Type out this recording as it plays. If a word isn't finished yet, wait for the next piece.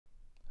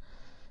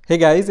Hey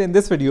guys, in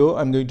this video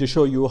I'm going to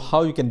show you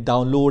how you can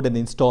download and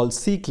install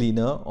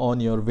CCleaner on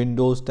your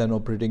Windows 10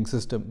 operating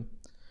system.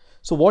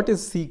 So what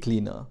is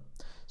CCleaner?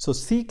 So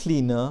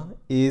CCleaner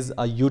is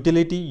a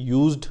utility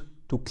used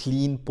to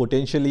clean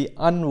potentially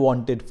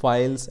unwanted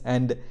files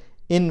and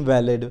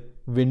invalid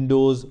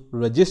Windows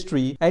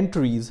registry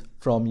entries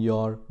from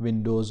your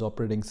Windows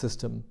operating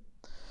system.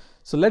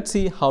 So let's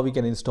see how we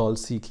can install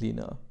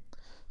CCleaner.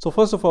 So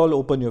first of all,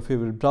 open your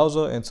favorite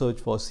browser and search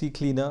for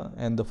CCleaner,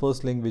 and the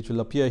first link which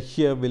will appear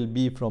here will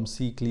be from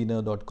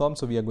ccleaner.com.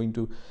 So we are going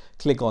to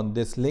click on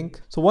this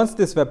link. So once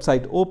this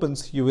website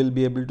opens, you will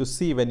be able to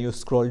see when you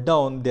scroll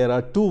down, there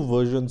are two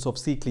versions of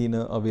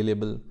CCleaner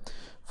available.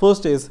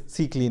 First is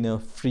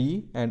CCleaner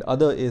Free and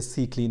other is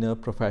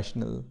CCleaner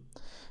Professional.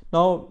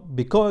 Now,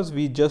 because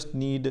we just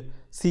need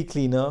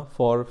CCleaner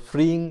for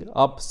freeing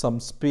up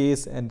some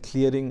space and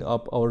clearing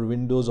up our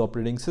Windows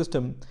operating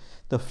system,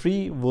 the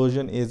free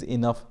version is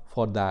enough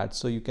for that.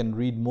 So you can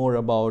read more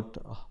about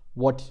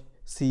what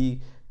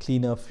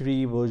CCleaner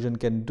free version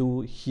can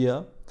do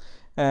here.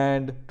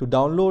 And to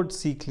download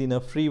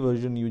CCleaner free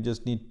version, you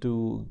just need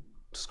to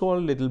scroll a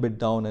little bit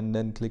down and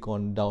then click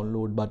on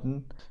download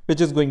button,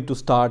 which is going to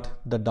start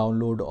the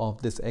download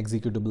of this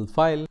executable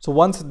file. So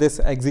once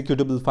this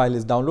executable file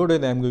is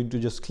downloaded, I'm going to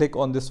just click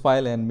on this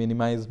file and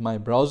minimize my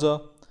browser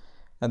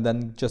and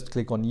then just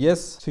click on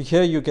yes. So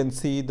here you can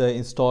see the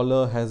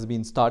installer has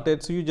been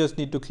started. So you just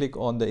need to click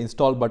on the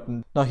install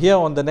button. Now here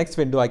on the next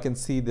window, I can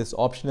see this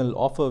optional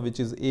offer, which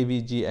is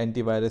AVG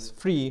antivirus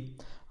free.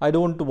 I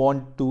don't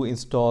want to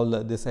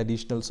install this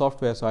additional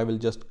software, so I will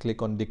just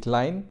click on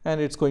decline,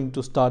 and it's going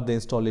to start the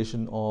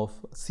installation of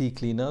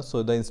CCleaner.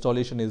 So the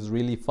installation is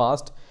really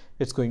fast.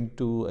 It's going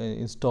to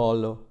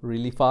install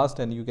really fast,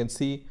 and you can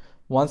see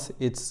once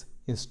it's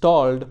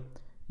installed,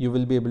 you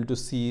will be able to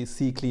see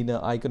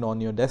CCleaner icon on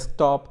your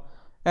desktop,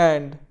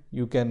 and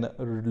you can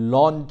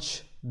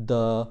launch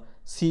the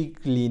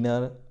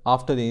CCleaner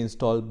after the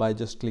install by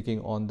just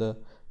clicking on the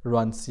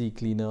Run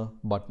CCleaner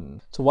button.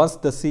 So once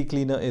the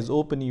CCleaner is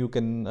open, you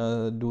can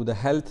do the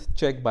health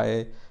check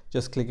by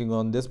just clicking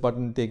on this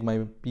button, take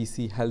my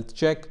PC health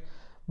check.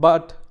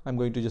 But I'm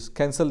going to just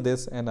cancel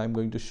this, and I'm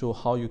going to show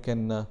how you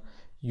can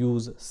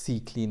use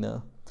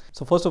CCleaner.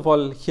 So first of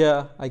all,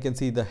 here I can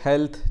see the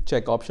health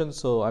check option.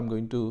 So I'm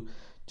going to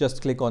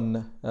just click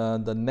on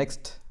the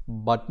next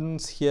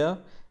buttons here,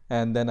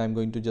 and then I'm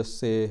going to just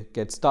say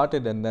get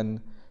started and then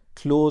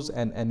close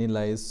and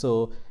analyze.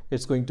 So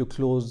it's going to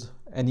close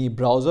any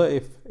browser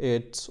if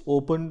it's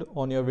opened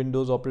on your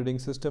Windows operating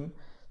system.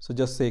 So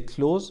just say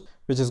close,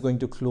 which is going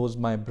to close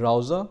my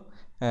browser,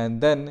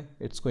 and then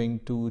it's going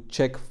to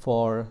check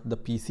for the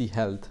PC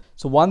health.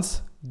 So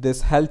once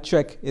this health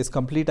check is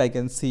complete, I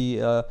can see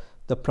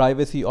the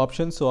privacy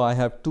option. So I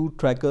have two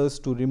trackers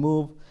to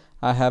remove.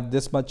 I have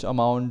this much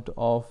amount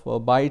of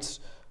bytes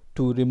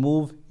to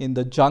remove in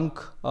the junk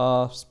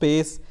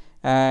space,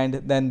 and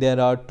then there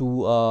are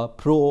two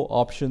pro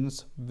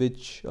options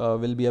which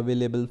will be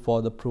available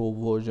for the pro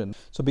version.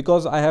 So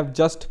because I have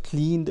just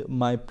cleaned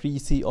my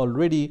PC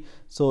already,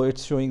 so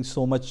it's showing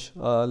so much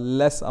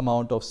less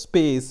amount of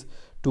space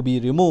to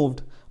be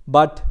removed.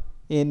 But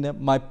in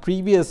my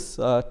previous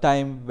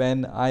time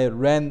when I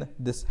ran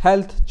this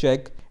health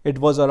check, it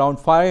was around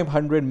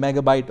 500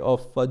 megabyte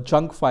of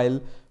junk file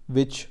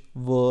which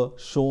were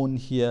shown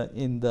here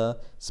in the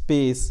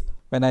space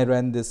when I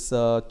ran this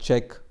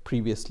check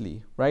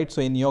previously, right?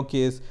 So in your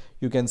case,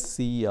 you can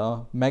see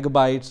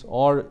megabytes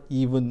or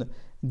even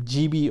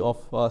GB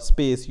of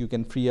space you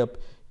can free up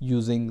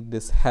using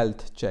this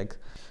health check.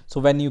 So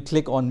when you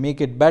click on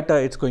make it better,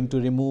 it's going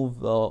to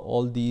remove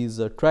all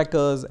these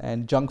trackers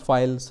and junk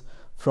files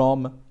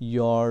from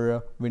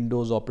your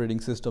Windows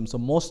operating system. So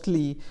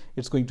mostly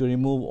it's going to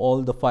remove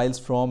all the files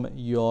from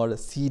your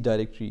C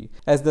directory.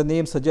 As the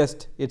name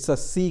suggests, it's a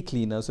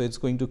CCleaner, so it's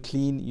going to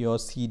clean your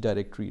C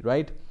directory,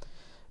 right?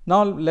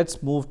 Now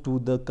let's move to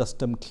the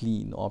custom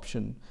clean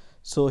option.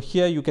 So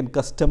here you can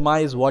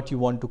customize what you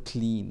want to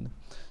clean.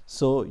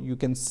 So you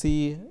can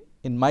see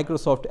in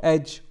Microsoft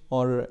Edge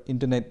or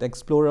Internet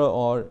Explorer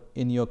or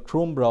in your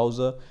Chrome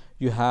browser,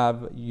 you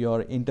have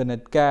your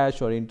internet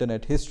cache or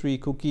internet history,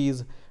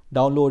 cookies,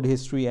 download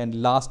history,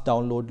 and last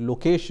download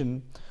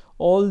location.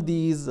 All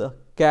these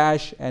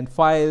cache and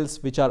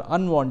files which are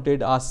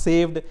unwanted are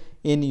saved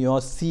in your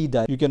C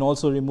drive. You can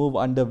also remove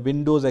under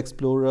Windows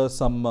Explorer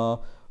some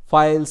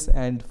files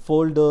and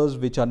folders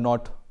which are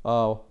not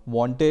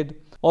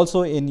wanted.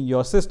 Also in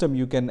your system,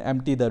 you can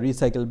empty the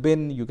recycle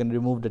bin, you can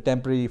remove the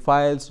temporary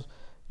files,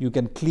 you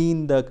can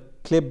clean the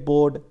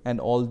clipboard, and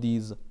all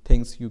these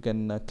things you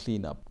can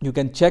clean up. You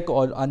can check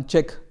or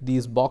uncheck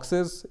these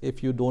boxes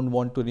if you don't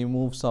want to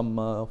remove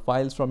some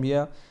files from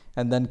here,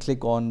 and then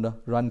click on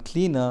run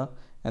cleaner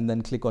and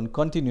then click on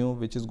continue,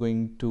 which is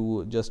going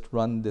to just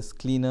run this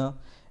cleaner.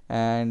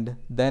 And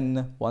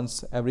then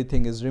once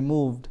everything is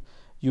removed,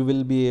 you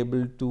will be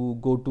able to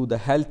go to the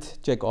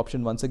health check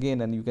option once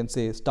again, and you can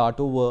say start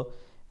over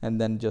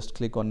and then just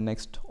click on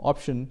next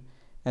option.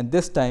 And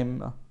this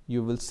time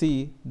you will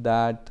see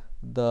that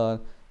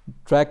the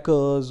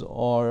trackers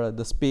or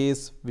the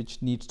space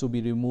which needs to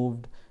be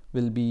removed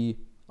will be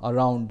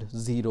around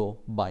 0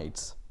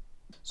 bytes.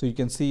 So you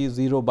can see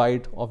 0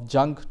 byte of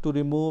junk to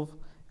remove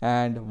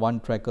and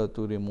 1 tracker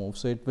to remove.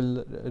 So it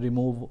will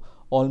remove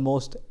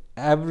almost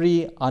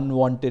every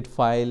unwanted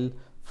file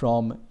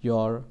from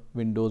your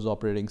Windows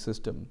operating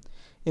system.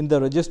 In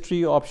the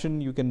registry option,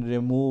 you can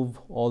remove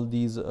all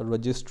these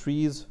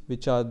registries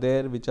which are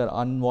there, which are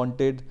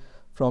unwanted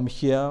from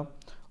here.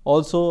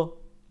 Also,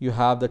 you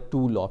have the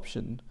tool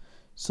option.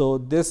 So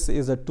this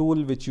is a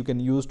tool which you can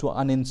use to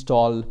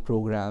uninstall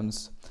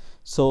programs.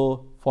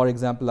 So for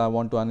example, I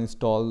want to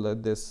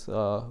uninstall this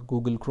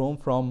Google Chrome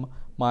from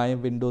my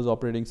Windows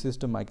operating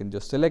system. I can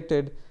just select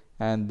it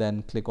and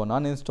then click on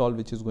uninstall,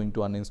 which is going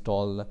to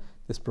uninstall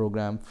this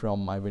program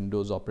from my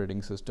Windows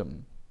operating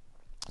system.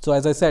 So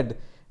as I said,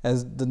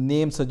 as the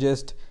name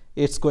suggests,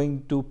 it's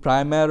going to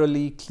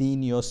primarily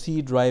clean your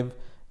C drive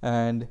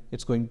and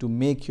it's going to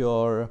make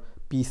your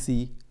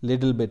PC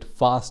little bit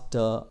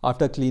faster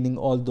after cleaning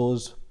all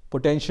those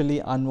potentially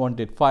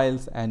unwanted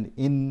files and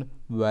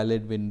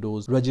invalid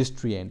Windows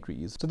registry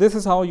entries. So this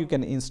is how you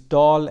can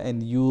install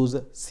and use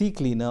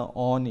CCleaner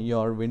on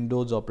your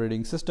Windows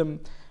operating system.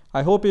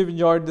 I hope you've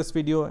enjoyed this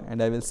video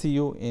and I will see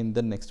you in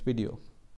the next video.